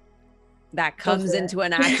actor that comes into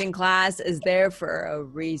an acting class is there for a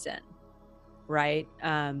reason, right?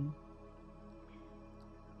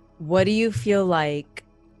 What do you feel like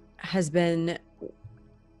has been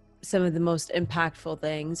some of the most impactful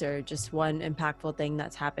things, or just one impactful thing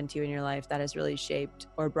that's happened to you in your life that has really shaped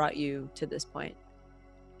or brought you to this point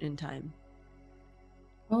in time?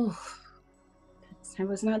 Oh, I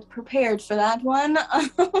was not prepared for that one.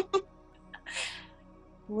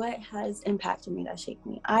 What has impacted me, that shaped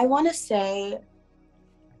me? I want to say,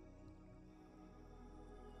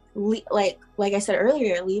 like I said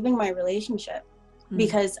earlier, leaving my relationship,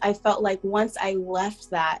 because I felt like once I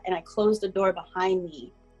left that and I closed the door behind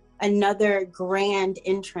me, another grand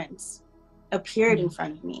entrance appeared in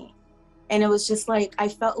front of me. And it was just like, I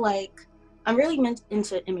felt like, I'm really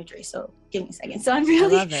into imagery, so give me a second. So I'm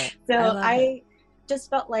really, I love it. So I just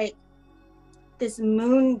felt like this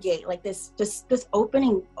moon gate, like this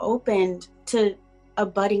opening opened to a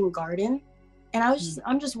budding garden. And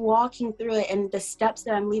I'm just walking through it, and the steps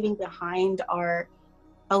that I'm leaving behind are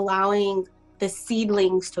allowing the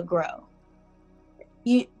seedlings to grow.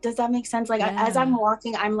 Does that make sense? Like as I'm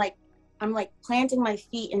walking, I'm like planting my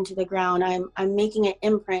feet into the ground. I'm making an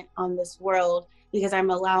imprint on this world, because I'm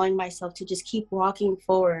allowing myself to just keep walking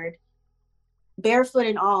forward, barefoot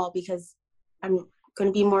and all, because I'm going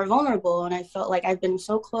to be more vulnerable. And I felt like I've been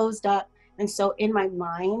so closed up and so in my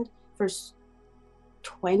mind for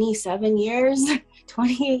 27 years,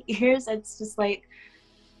 28 years. It's just like,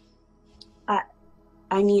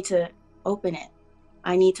 I need to open it.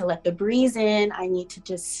 I need to let the breeze in. I need to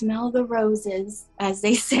just smell the roses, as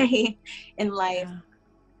they say in life.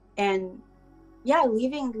 And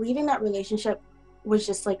leaving that relationship was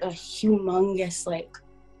just like a humongous like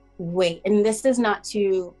weight. And this is not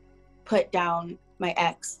to put down my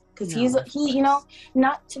ex, because he, you know,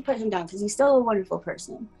 not to put him down, because he's still a wonderful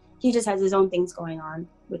person. He just has his own things going on,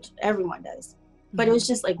 which everyone does. But it was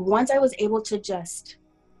just like, once I was able to just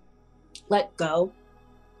let go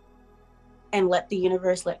and let the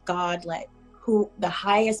universe, let God, let the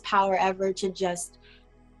highest power ever, to just,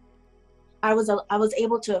 I was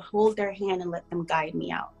able to hold their hand and let them guide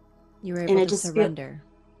me out. You were able to surrender.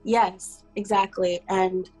 Yes, exactly.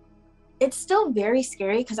 And it's still very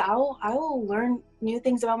scary, because I will learn new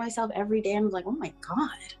things about myself every day. I'm like, oh my God,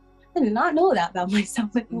 I did not know that about myself.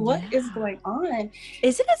 Like, what is going on?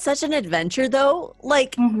 Isn't it such an adventure though?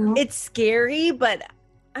 Like, it's scary, but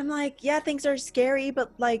I'm like, yeah, things are scary,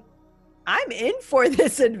 but like, I'm in for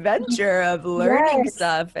this adventure of learning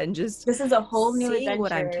stuff and just this is a whole new adventure.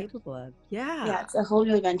 What I'm capable of. Yeah, it's a whole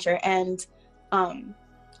new adventure. And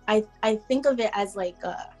I think of it as like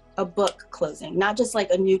a book closing, not just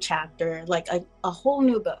like a new chapter, like a whole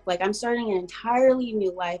new book. Like I'm starting an entirely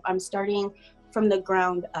new life. I'm starting from the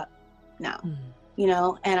ground up now, you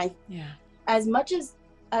know. And as much as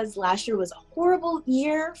last year was a horrible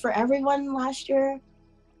year for everyone last year,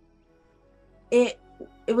 it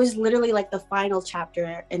was literally like the final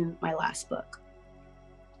chapter in my last book.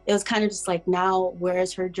 It was kind of just like, now where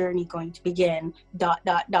is her journey going to begin? ... Yeah,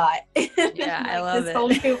 like, I love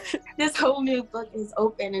it. This whole new book is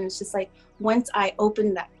open, and it's just like, once I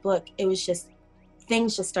opened that book, it was just,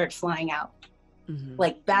 things just start flying out.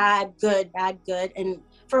 Like bad, good. And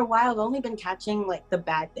for a while, I've only been catching like the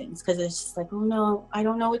bad things, because it's just like, oh no, I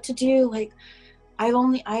don't know what to do. Like, I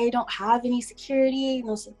don't have any security,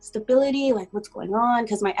 no stability, like what's going on?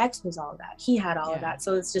 Because my ex was all that. He had all of that.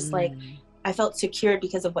 So it's just like, I felt secured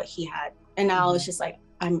because of what he had. And now it's just like,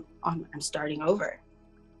 I'm starting over.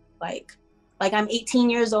 Like I'm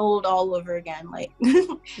 18 years old all over again, like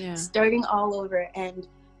starting all over. And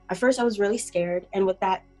at first I was really scared. And with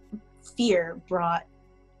that fear brought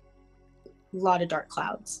a lot of dark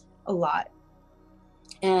clouds, a lot.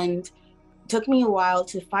 And took me a while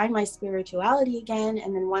to find my spirituality again.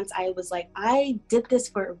 And then once I was like, I did this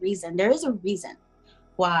for a reason. There is a reason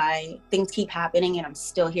why things keep happening and I'm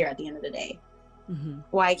still here at the end of the day.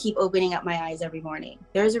 Why I keep opening up my eyes every morning.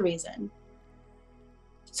 There's a reason.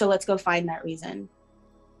 So let's go find that reason.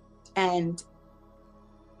 And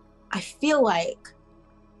I feel like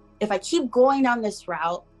if I keep going down this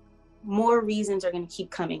route, more reasons are going to keep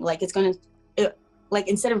coming. Like it's going to, like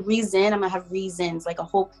instead of reason, I'm going to have reasons, like a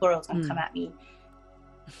whole plural is going to come at me.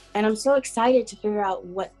 And I'm so excited to figure out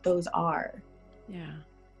what those are. Yeah.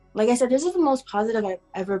 Like I said, this is the most positive I've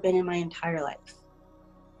ever been in my entire life.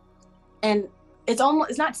 And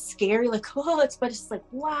it's not scary, like, oh, but it's like,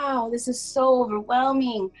 wow, this is so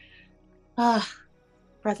overwhelming. Breath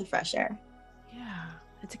of fresh air. Yeah,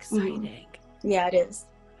 it's exciting. Yeah, it is.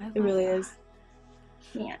 It really is.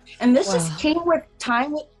 Yeah. And this just Well, came with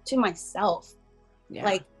time to myself. yeah.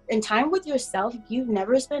 Like, and time with yourself, if you've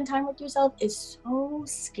never spent time with yourself, is so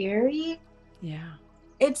scary. Yeah.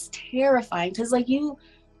 It's terrifying because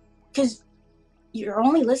you're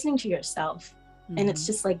only listening to yourself. And it's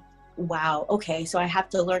just like, wow, okay, so I have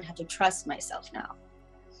to learn how to trust myself now.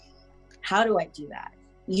 How do I do that?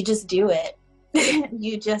 You just do it.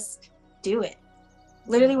 You just do it.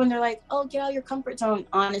 Literally, when they're like, oh, get out of your comfort zone,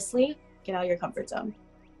 honestly, get out of your comfort zone.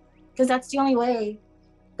 Because that's the only way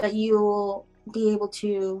that you'll be able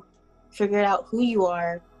to figure out who you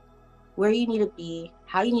are, where you need to be,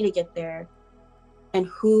 how you need to get there, and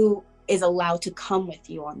who is allowed to come with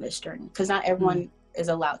you on this journey. Because not everyone is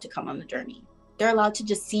allowed to come on the journey. They're allowed to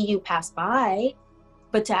just see you pass by,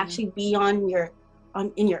 but to actually be in your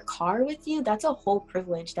car with you, that's a whole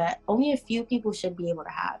privilege that only a few people should be able to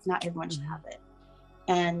have. Not everyone should have it.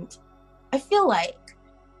 And I feel like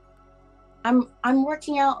I'm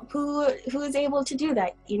working out who is able to do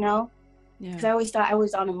that, you know? Because I always thought I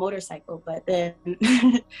was on a motorcycle, but then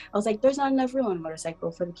I was like, there's not enough room on a motorcycle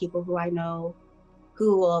for the people who I know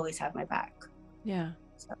who will always have my back. Yeah.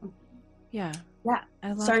 So yeah. I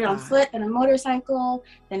love started on foot and a motorcycle,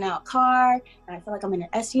 then now a car, and I feel like I'm in an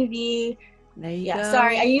SUV. There you go.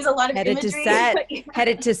 Sorry, I use a lot of headed imagery.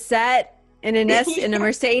 Headed to set in in a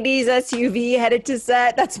Mercedes SUV, headed to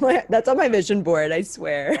set. That's on my vision board, I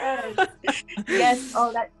swear. Yes.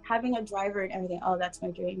 Oh, that having a driver and everything. Oh, that's my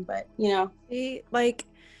dream. But See, like,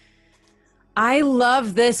 I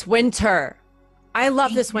love this winter. I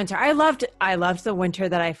love this winter. I loved the winter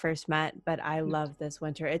that I first met, but I love this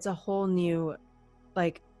winter. It's a whole new,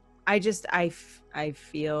 like, I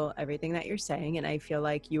feel everything that you're saying, and I feel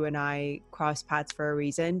like you and I cross paths for a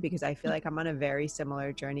reason, because I feel like I'm on a very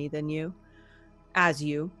similar journey as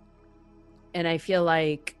you. And I feel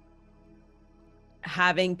like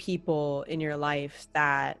having people in your life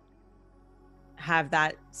that have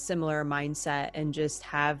that similar mindset and just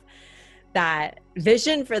have that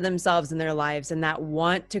vision for themselves in their lives and that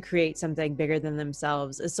want to create something bigger than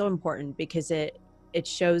themselves is so important, because it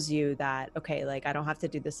shows you that, okay, like, I don't have to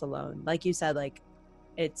do this alone. Like you said, like,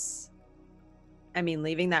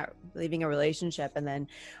 leaving a relationship and then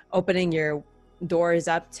opening your doors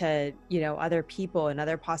up to, other people and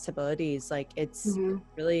other possibilities. Like, it's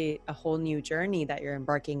really a whole new journey that you're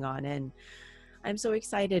embarking on. And I'm so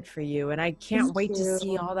excited for you. And I can't wait to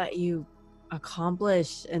see all that you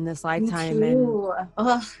accomplish in this lifetime. And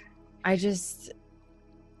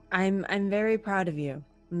I'm very proud of you.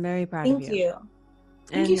 I'm very proud of you. Thank you.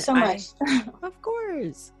 Thank you so much. Of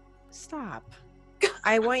course. Stop.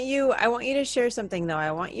 I want you to share something, though.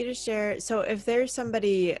 I want you to share. So if there's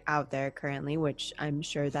somebody out there currently, which I'm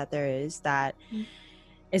sure that there is, that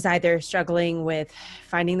is either struggling with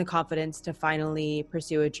finding the confidence to finally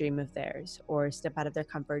pursue a dream of theirs, or step out of their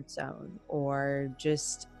comfort zone, or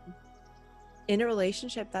just in a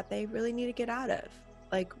relationship that they really need to get out of,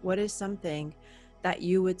 like, what is something that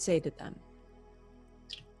you would say to them?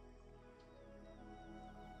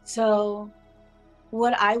 So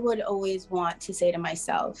what I would always want to say to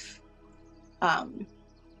myself,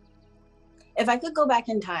 if I could go back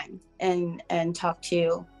in time and talk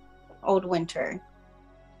to old Wynter,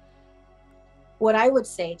 what I would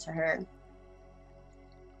say to her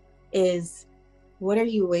is, what are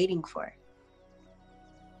you waiting for?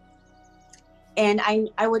 And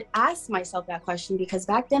I would ask myself that question, because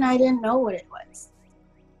back then I didn't know what it was.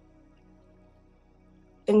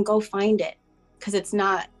 And go find it, because it's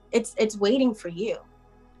waiting for you.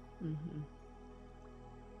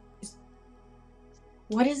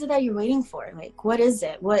 What is it that you're waiting for? Like, what is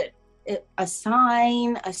it? A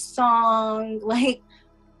sign, a song, like,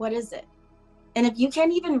 what is it? And if you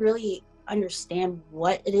can't even really understand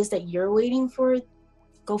what it is that you're waiting for,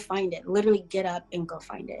 go find it. Literally get up and go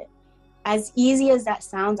find it. As easy as that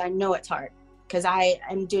sounds, I know it's hard, because I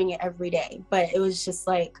am doing it every day. But it was just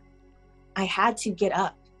like, I had to get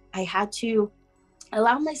up. I had to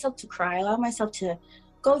allow myself to cry, allow myself to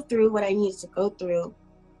go through what I needed to go through.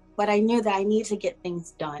 But I knew that I needed to get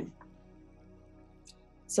things done.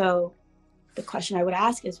 So the question I would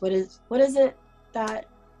ask is, what is it that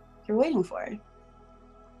you're waiting for?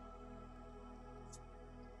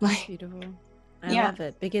 Like, beautiful. I love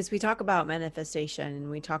it, because we talk about manifestation and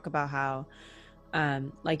we talk about how,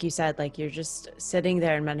 like you said, like you're just sitting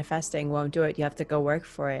there and manifesting won't do it. You have to go work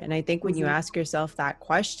for it. And I think when you ask yourself that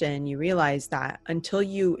question, you realize that until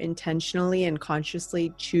you intentionally and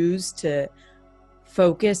consciously choose to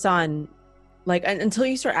focus on, like, until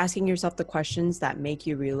you start asking yourself the questions that make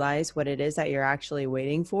you realize what it is that you're actually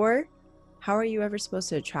waiting for, how are you ever supposed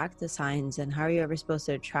to attract the signs, and how are you ever supposed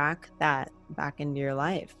to attract that back into your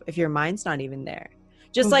life if your mind's not even there?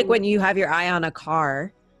 Just like when you have your eye on a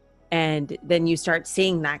car and then you start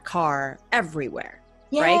seeing that car everywhere,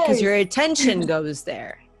 right? Because your attention goes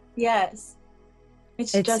there. Yes.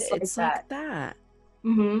 It's just like that.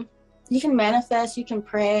 You can manifest, you can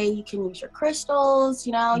pray, you can use your crystals,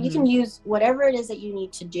 you know, you can use whatever it is that you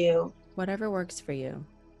need to do. Whatever works for you.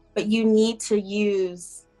 But you need to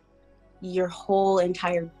use your whole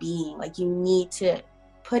entire being. Like, you need to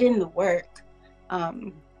put in the work.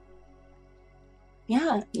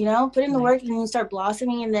 You know, put in the work, and then you start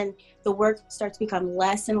blossoming, and then the work starts to become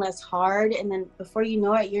less and less hard. And then before you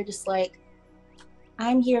know it, you're just like,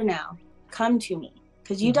 I'm here now. Come to me.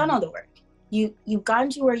 Because you've done all the work. You've gotten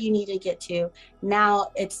to where you need to get to.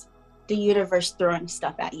 Now it's the universe throwing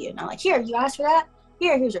stuff at you. Now, like, here, you asked for that.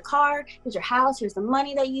 Here's your car. Here's your house. Here's the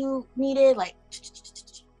money that you needed. Like,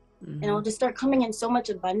 and it'll just start coming in so much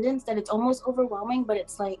abundance that it's almost overwhelming. But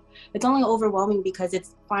it's like, it's only overwhelming because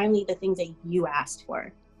it's finally the things that you asked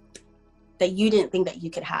for, that you didn't think that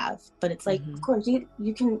you could have. But it's like, of course,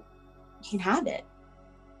 you can have it.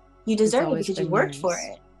 You deserve it because you worked for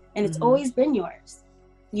it, and it's always been yours.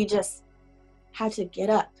 You just have to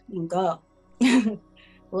get up and go.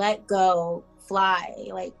 Let go, fly,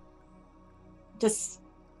 like, just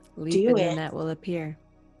leap do and it. The net will appear.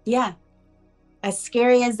 Yeah. As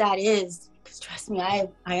scary as that is, because trust me, I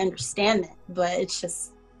understand it, but it's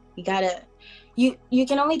just, you gotta, you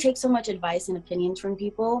can only take so much advice and opinions from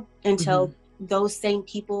people until those same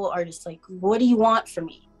people are just like, what do you want from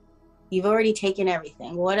me? You've already taken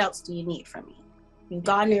everything. What else do you need from me? You've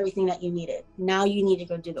gotten everything that you needed. Now you need to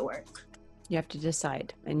go do the work. You have to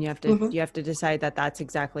decide, and you have to decide that that's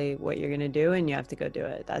exactly what you're going to do, and you have to go do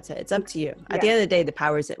it. That's it. It's up to you. At the end of the day, the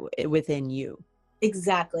power is within you.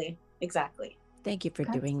 Exactly. Thank you for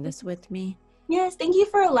doing this with me. Yes, thank you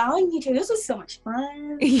for allowing me to. This was so much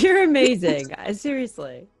fun. You're amazing.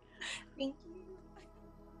 Seriously. Thank you.